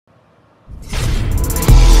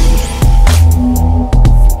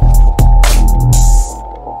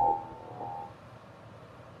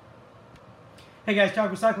Hey guys,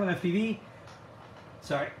 Tarek with Cyclone FPV.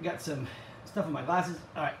 Sorry, got some stuff in my glasses.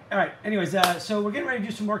 All right. Anyways, so we're getting ready to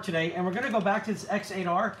do some work today, and we're going to go back to this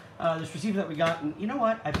X8R, this receiver that we got. And you know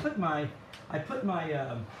what? I put my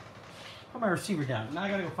receiver down. Now I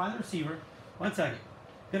got to go find the receiver. 1 second.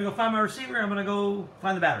 Gonna go find my receiver. I'm gonna go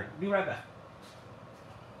find the battery. Be right back.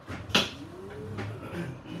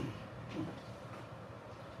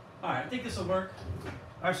 All right, I think this will work.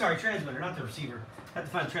 Oh, sorry, transmitter, not the receiver. I have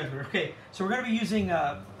to find the transmitter. Okay, so we're going to be using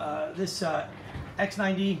this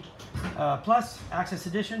X90 Plus Access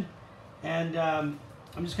Edition, and I'm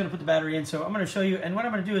just going to put the battery in. So I'm going to show you, and what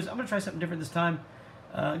I'm going to do is I'm going to try something different this time.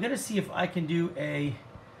 I'm going to see if I can do I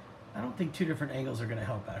don't think 2 different angles are going to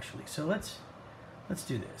help actually. So let's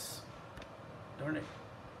do this. Darn it.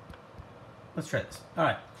 Let's try this. All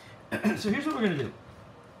right. So here's what we're going to do.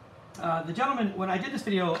 The gentleman, when I did this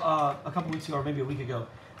video a couple weeks ago, or maybe a week ago,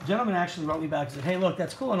 the gentleman actually wrote me back and said, hey, look,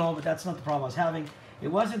 that's cool and all, but that's not the problem I was having. It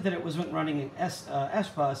wasn't that it wasn't running in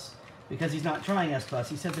SBUS, because he's not trying SBUS.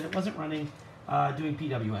 He said that it wasn't running doing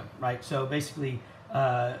PWM, right? So basically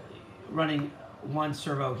running one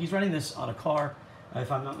servo. He's running this on a car,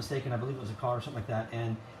 if I'm not mistaken. I believe it was a car or something like that,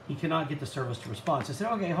 and he cannot get the servos to respond. So I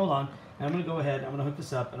said, okay, hold on, and I'm going to go ahead, I'm going to hook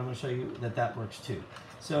this up, and I'm going to show you that that works too.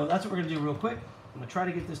 So that's what we're going to do real quick. I'm going to try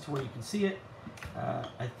to get this to where you can see it.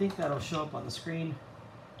 I think that'll show up on the screen.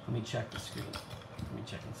 Let me check the screen. Let me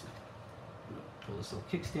check and see. I'm going to pull this little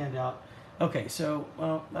kickstand out. Okay, so,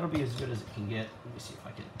 well, that'll be as good as it can get. Let me see if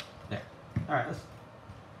I can. There. All right,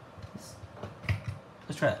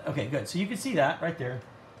 let's try that. Okay, good. So you can see that right there.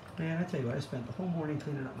 Man, I tell you what, I spent the whole morning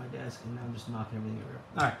cleaning up my desk, and now I'm just knocking everything over.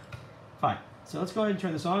 All right, fine. So let's go ahead and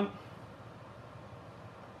turn this on.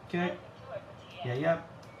 Okay. Yeah.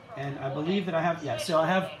 And I believe that I have, yeah, so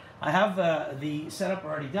I have the setup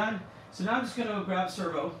already done. So now I'm just going to grab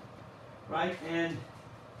servo, right, and I'm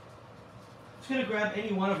just going to grab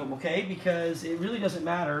any one of them, okay, because it really doesn't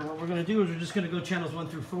matter. What we're going to do is we're just going to go channels 1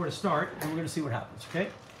 through 4 to start, and we're going to see what happens, okay?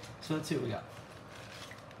 So let's see what we got.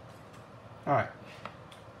 All right.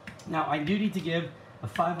 Now, I do need to give a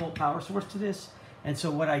 5-volt power source to this, and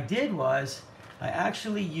so what I did was I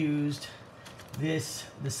actually used the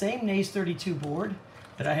same NAS32 board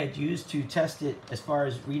that I had used to test it as far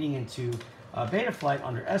as reading into beta flight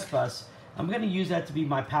under SBUS. I'm going to use that to be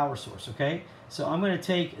my power source, okay? So I'm going to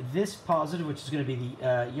take this positive, which is going to be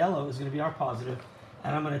the yellow, is going to be our positive,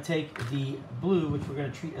 and I'm going to take the blue, which we're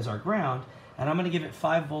going to treat as our ground, and I'm going to give it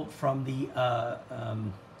 5 volt from the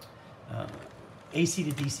AC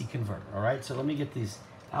to DC converter, all right? So let me get these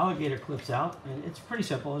alligator clips out, and it's pretty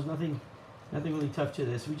simple. There's nothing really tough to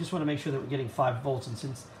this. We just want to make sure that we're getting 5 volts, and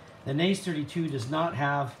since the NAS32 does not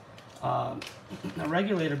have a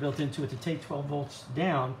regulator built into it to take 12 volts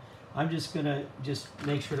down, I'm just going to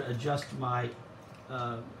make sure to adjust my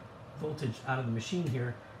voltage out of the machine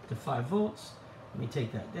here to 5 volts. Let me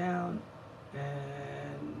take that down,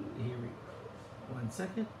 and here we go. 1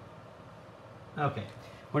 second. Okay,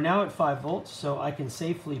 we're now at 5 volts, so I can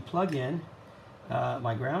safely plug in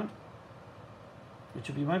my ground, which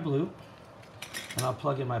will be my blue. And I'll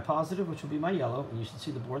plug in my positive, which will be my yellow, and you should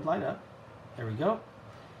see the board light up. There we go.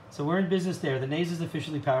 So we're in business there. The NAS is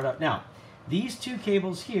officially powered up. Now, these 2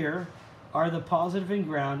 cables here are the positive and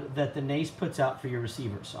ground that the NAS puts out for your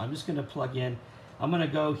receiver. So I'm just going to plug in. I'm going to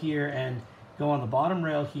go here and go on the bottom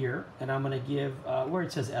rail here, and I'm going to give, where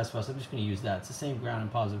it says SBUS, I'm just going to use that. It's the same ground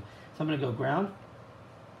and positive. So I'm going to go ground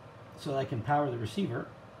so that I can power the receiver.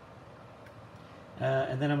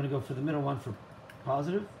 And then I'm going to go for the middle one for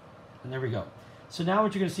positive, and there we go. So now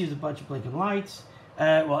what you're going to see is a bunch of blinking lights.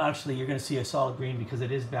 Well, actually, you're going to see a solid green because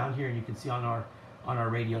it is bound here, and you can see on our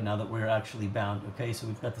radio now that we're actually bound. Okay, so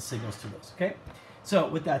we've got the signals to those. Okay, so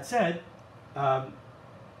with that said, what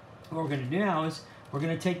we're going to do now is we're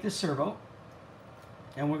going to take this servo,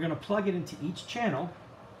 and we're going to plug it into each channel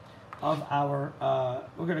of our.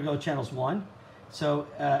 We're going to go channels 1. So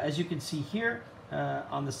as you can see here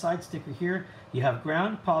on the side sticker here, you have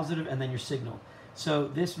ground, positive, and then your signal. So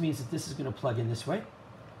this means that this is going to plug in this way,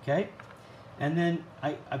 okay? And then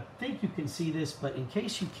I think you can see this, but in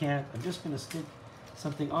case you can't, I'm just going to stick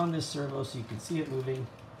something on this servo so you can see it moving,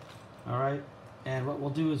 all right? And what we'll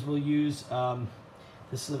do is we'll use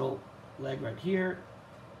this little leg right here.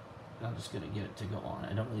 I'm just going to get it to go on.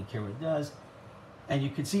 I don't really care what it does. And you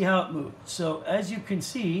can see how it moves. So as you can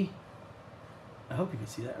see, I hope you can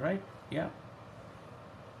see that, right? Yeah.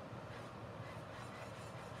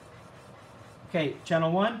 Okay,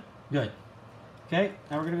 channel 1, good. Okay,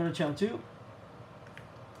 now we're going to go to channel 2.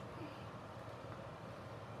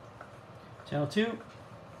 Channel 2.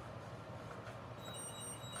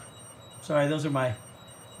 Sorry, those are my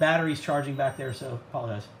batteries charging back there, so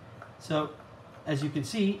apologize. So as you can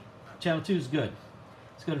see, channel 2 is good.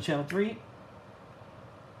 Let's go to channel 3.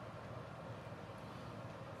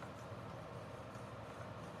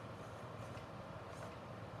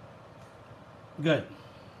 Good.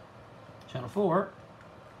 Channel 4.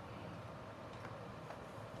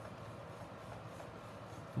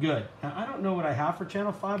 Good. Now, I don't know what I have for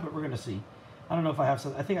channel 5, but we're going to see. I don't know if I have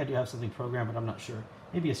something. I think I do have something programmed, but I'm not sure.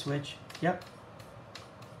 Maybe a switch. Yep.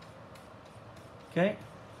 Okay.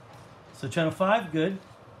 So channel 5, good.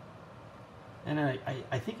 And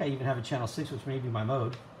I think I even have a channel 6, which may be my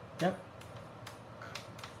mode. Yep.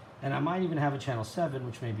 And I might even have a channel 7,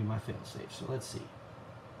 which may be my failsafe. So let's see.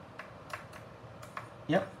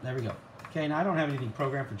 Yep, there we go. Okay, now I don't have anything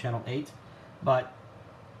programmed for channel 8, but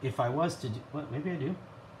if I was to do, well, maybe I do.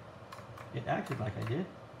 It acted like I did.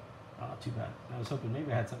 Oh, too bad. I was hoping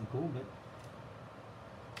maybe I had something cool, but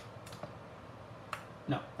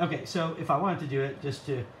no. Okay, so if I wanted to do it, just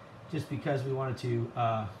because we wanted to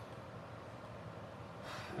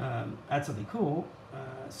add something cool,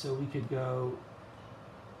 so we could go.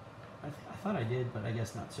 I thought I did, but I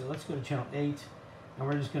guess not. So let's go to channel 8. And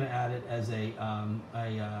we're just going to add it as a oh,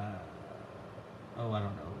 I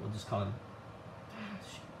don't know. We'll just call it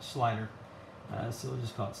a slider. So we'll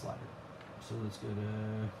just call it slider. So let's go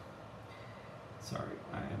to, sorry,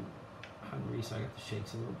 I am hungry, so I got the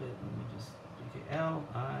shakes a little bit. Let me just, okay,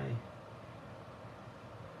 L-I-E,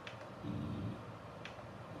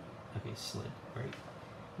 okay, slid, great.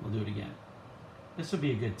 We'll do it again. This will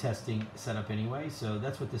be a good testing setup anyway. So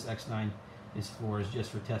that's what this X9 is for, is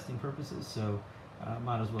just for testing purposes. So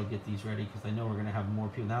might as well get these ready because I know we're going to have more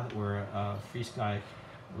people. Now that we're a FrSky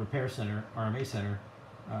Repair Center, RMA Center,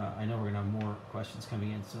 I know we're going to have more questions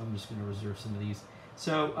coming in, so I'm just going to reserve some of these.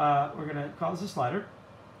 So we're going to call this a slider,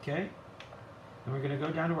 okay? And we're going to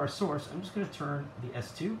go down to our source. I'm just going to turn the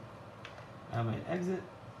S2. I'm going to exit.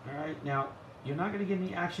 All right, now you're not going to get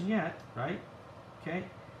any action yet, right? Okay,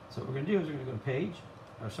 so what we're going to do is we're going to go to page,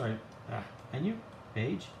 or sorry, menu,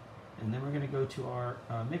 page, and then we're going to go to our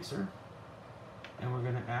mixer. And we're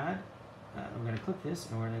going to add, we're going to click this,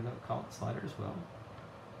 and we're going to call it slider as well.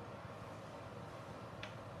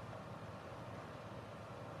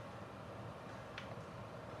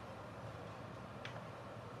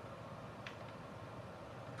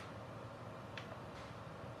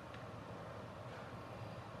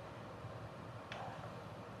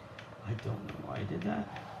 I don't know why I did that.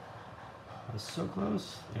 I was so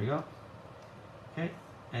close. There you go. Okay,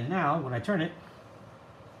 and now when I turn it,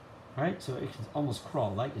 right, so it can almost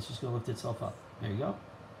crawl, like it's just going to lift itself up. There you go.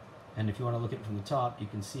 And if you want to look at it from the top, you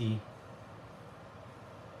can see.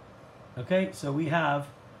 Okay, so we have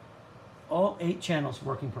all 8 channels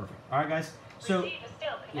working perfect. All right, guys. So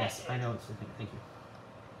yes, I know it's okay. Thank you.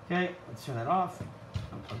 Okay, let's turn that off.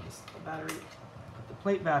 Unplug this battery. Put the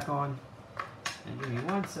plate back on. And give me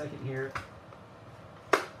 1 second here.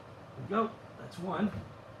 There we go. That's one.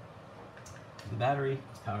 The battery.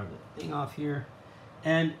 Let's power the thing off here.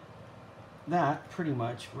 And that pretty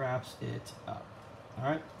much wraps it up. All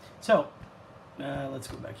right, so let's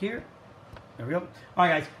go back here. There we go. All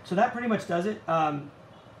right, guys, so that pretty much does it.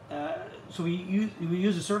 So we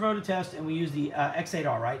use the servo to test, and we use the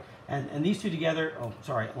X8R, right? And these two together, oh,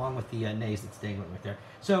 sorry, along with the nays that's dangling right there.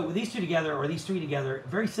 So with these two together, or these 3 together,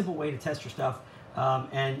 very simple way to test your stuff.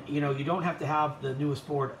 And you know, you don't have to have the newest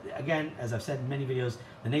board. Again, as I've said in many videos,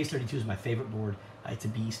 the Naze 32 is my favorite board. It's a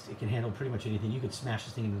beast. It can handle pretty much anything. You could smash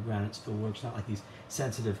this thing into the ground and it still works. Not like these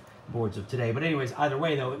sensitive boards of today. But anyways, either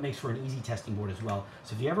way though, it makes for an easy testing board as well.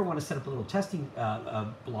 So if you ever want to set up a little testing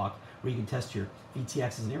block where you can test your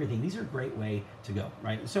VTXs and everything, these are a great way to go,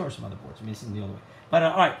 right? And so are some other boards. I mean, this isn't the only way. But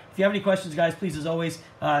all right, if you have any questions, guys, please, as always,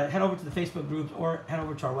 head over to the Facebook groups or head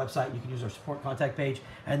over to our website. You can use our support contact page.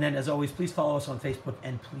 And then, as always, please follow us on Facebook.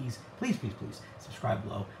 And please, please, please, please subscribe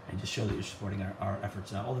below and just show that you're supporting our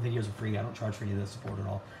efforts. All the videos are free. I don't charge for any of the support at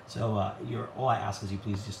all. So all I ask is you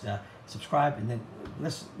please just subscribe, and then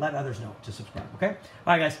let others know to subscribe, okay?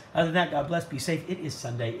 All right, guys, other than that, God bless, be safe. It is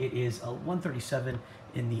Sunday. It is 1:37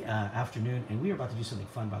 in the afternoon, and we are about to do something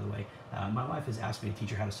fun, by the way. My wife has asked me to teach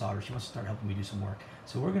her how to solder. She wants to start helping me do some work.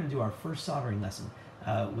 So we're going to do our first soldering lesson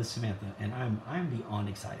with Samantha, and I'm beyond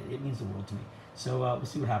excited. It means the world to me. So we'll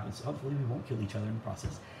see what happens. Hopefully we won't kill each other in the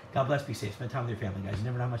process. God bless, be safe. Spend time with your family, guys. You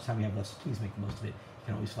never know how much time you have left, so please make the most of it. You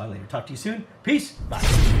can always fly later. Talk to you soon. Peace. Bye.